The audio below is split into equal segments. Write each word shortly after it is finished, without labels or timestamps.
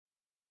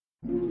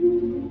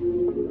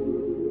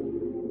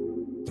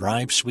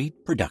Thrive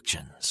Suite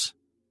Productions.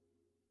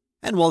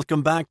 And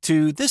welcome back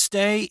to This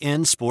Day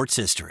in Sports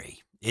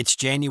History. It's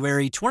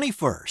January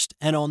 21st,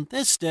 and on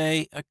this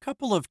day, a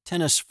couple of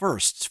tennis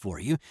firsts for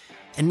you.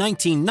 In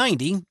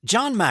 1990,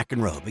 John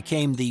McEnroe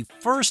became the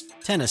first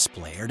tennis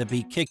player to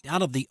be kicked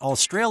out of the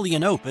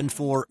Australian Open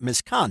for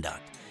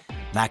misconduct.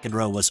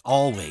 McEnroe was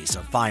always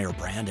a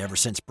firebrand ever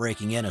since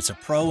breaking in as a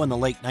pro in the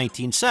late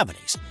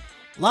 1970s.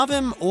 Love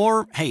him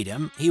or hate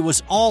him, he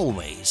was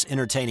always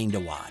entertaining to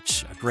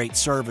watch. A great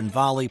serve and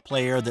volley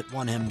player that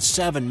won him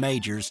 7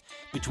 majors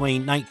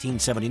between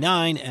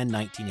 1979 and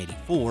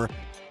 1984.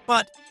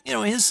 But,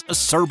 his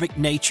acerbic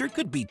nature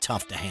could be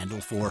tough to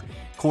handle for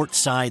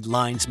courtside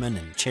linesmen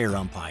and chair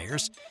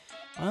umpires.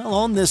 Well,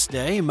 on this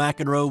day,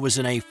 McEnroe was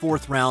in a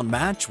 4th-round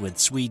match with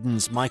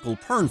Sweden's Michael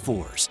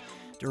Pernfors.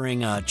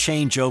 During a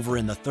changeover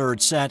in the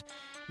 3rd set,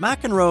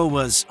 McEnroe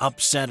was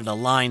upset at a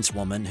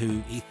lineswoman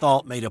who he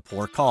thought made a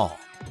poor call.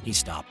 He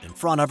stopped in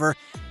front of her,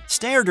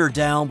 stared her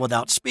down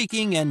without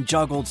speaking, and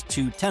juggled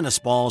 2 tennis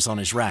balls on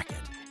his racket.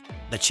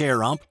 The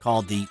chair ump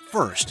called the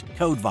first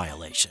code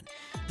violation,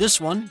 this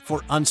one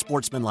for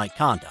unsportsmanlike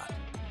conduct.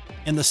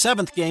 In the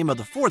 7th game of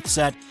the 4th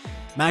set,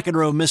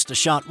 McEnroe missed a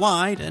shot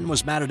wide and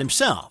was mad at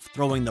himself,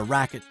 throwing the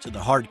racket to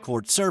the hard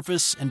court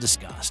surface in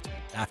disgust.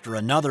 After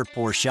another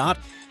poor shot,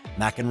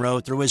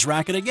 McEnroe threw his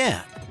racket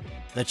again.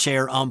 The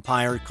chair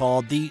umpire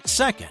called the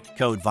 2nd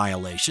code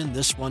violation,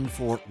 this one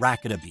for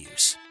racket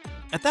abuse.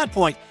 At that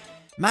point,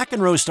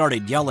 McEnroe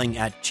started yelling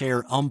at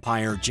chair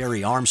umpire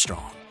Jerry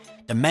Armstrong,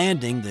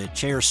 demanding the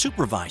chair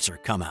supervisor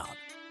come out.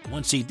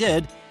 Once he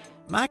did,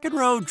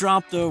 McEnroe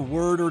dropped a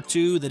word or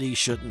two that he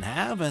shouldn't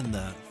have, and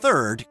the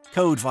 3rd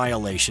code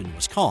violation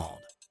was called.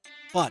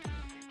 But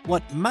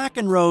what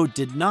McEnroe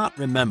did not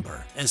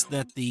remember is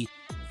that the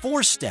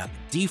 4-step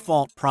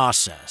default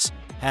process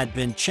had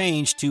been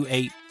changed to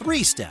a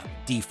 3-step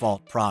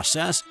default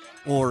process,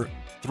 or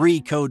 3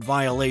 code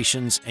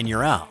violations and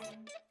you're out.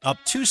 Up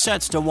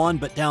 2-1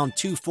 but down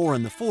 2-4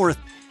 in the 4th,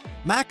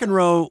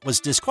 McEnroe was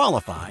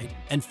disqualified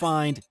and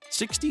fined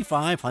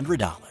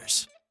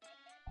 $6,500.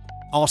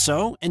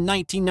 Also, in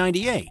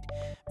 1998,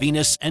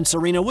 Venus and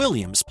Serena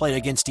Williams played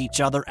against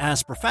each other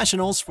as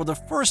professionals for the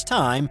first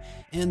time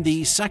in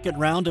the 2nd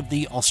round of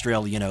the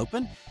Australian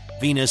Open.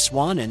 Venus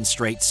won in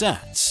straight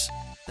sets.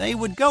 They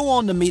would go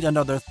on to meet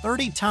another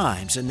 30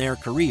 times in their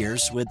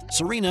careers, with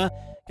Serena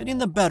getting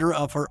the better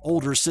of her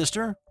older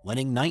sister,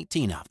 winning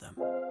 19 of them.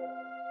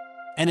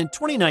 And in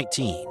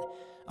 2019,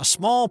 a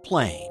small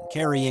plane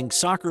carrying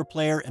soccer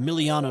player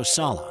Emiliano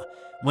Sala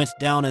went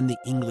down in the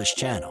English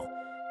Channel,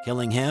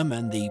 killing him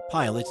and the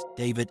pilot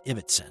David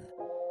Ibbotson.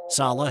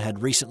 Sala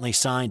had recently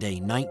signed a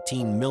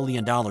 $19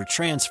 million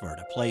transfer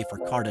to play for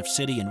Cardiff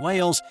City in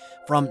Wales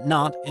from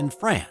Nantes in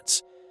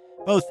France.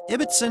 Both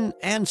Ibbotson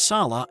and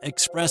Sala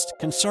expressed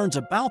concerns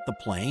about the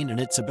plane and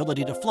its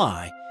ability to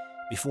fly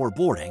before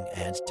boarding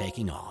and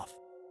taking off.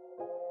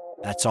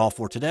 That's all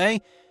for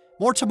today.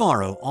 More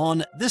tomorrow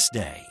on This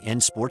Day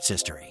in Sports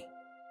History.